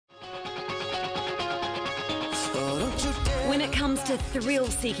comes to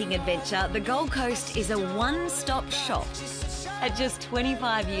thrill-seeking adventure, the Gold Coast is a one-stop shop. At just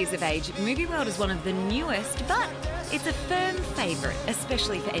 25 years of age, Movie World is one of the newest, but it's a firm favourite,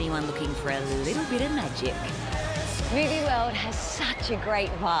 especially for anyone looking for a little bit of magic. Movie World has such a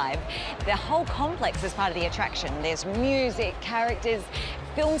great vibe. The whole complex is part of the attraction. There's music, characters,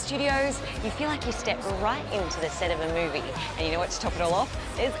 film studios. You feel like you step right into the set of a movie. And you know what, to top it all off?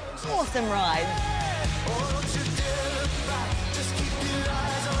 There's awesome rides.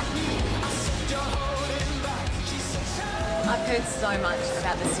 I've heard so much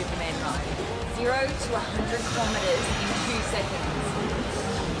about the Superman ride. 0 to 100 kilometres in 2 seconds.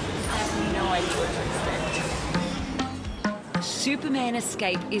 I have no idea what to expect. Superman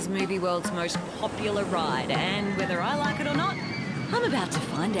Escape is Movie World's most popular ride, and whether I like it or not, I'm about to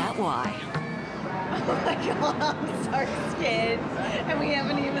find out why. Oh my God, I'm so scared, and we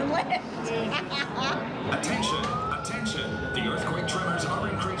haven't even left. Attention, attention. The earthquake tremors are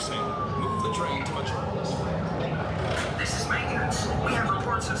increasing. Move the train to a travelers. This is maintenance. We have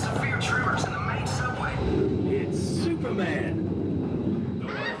reports of severe tremors in the main subway. It's Superman. Don't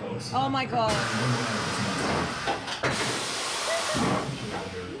worry, folks. Oh my God.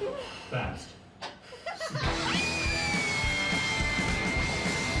 Fast.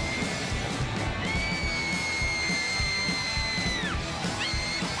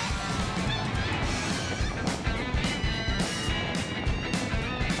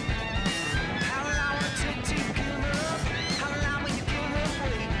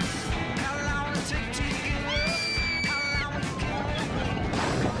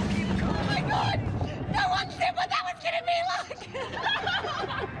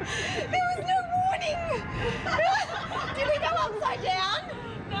 Did we go upside down?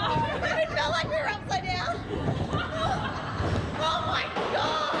 No. It felt like we were upside down. Oh my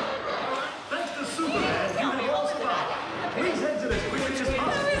God. Thanks to Superman, you have all survived. Please head to this quickly as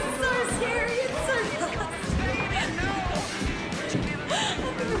possible. That was so scary. It's so fast. I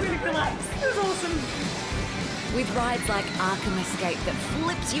think we're going to collapse. It was awesome. With rides like Arkham Escape that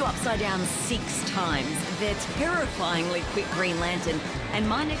flips you upside down 6 times, their terrifyingly quick Green Lantern, and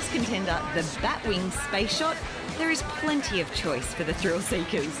my next contender, the Batwing Space Shot, there is plenty of choice for the thrill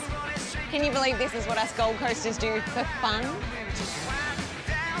seekers. Can you believe this is what us Gold Coasters do for fun?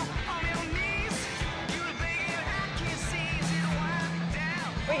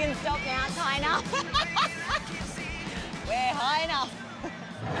 We can stop now, it's high enough. We're high enough.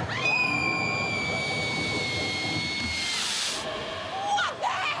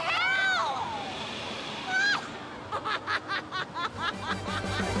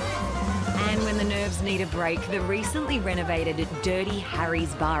 And when the nerves need a break, the recently renovated Dirty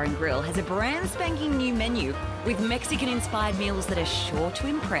Harry's Bar and Grill has a brand spanking new menu with Mexican-inspired meals that are sure to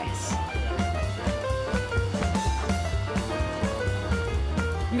impress.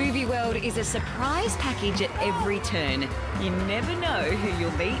 Movie World is a surprise package at every turn. You never know who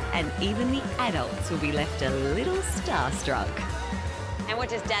you'll meet, and even the adults will be left a little starstruck. And what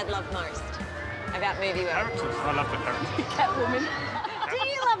does Dad love most about Movie World? Characters. I love the characters. Catwoman. Do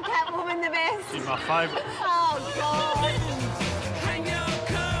you love Catwoman the best? She's my favourite. Oh, God. Hang your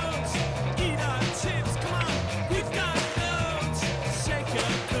coats, eat our chips, come on, we've got loads. Shake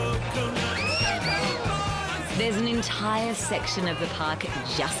your coconut. There's an entire section of the park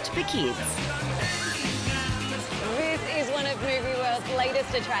just for kids. This is one of Movie World's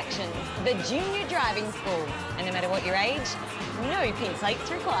latest attractions, the Junior Driving School. And no matter what your age, no pink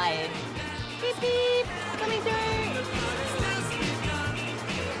slates required. Beep, beep, coming through.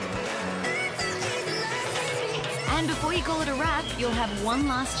 And before you call it a wrap, you'll have one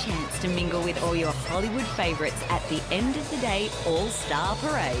last chance to mingle with all your Hollywood favourites at the end of the day All-Star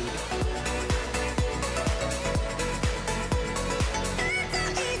Parade.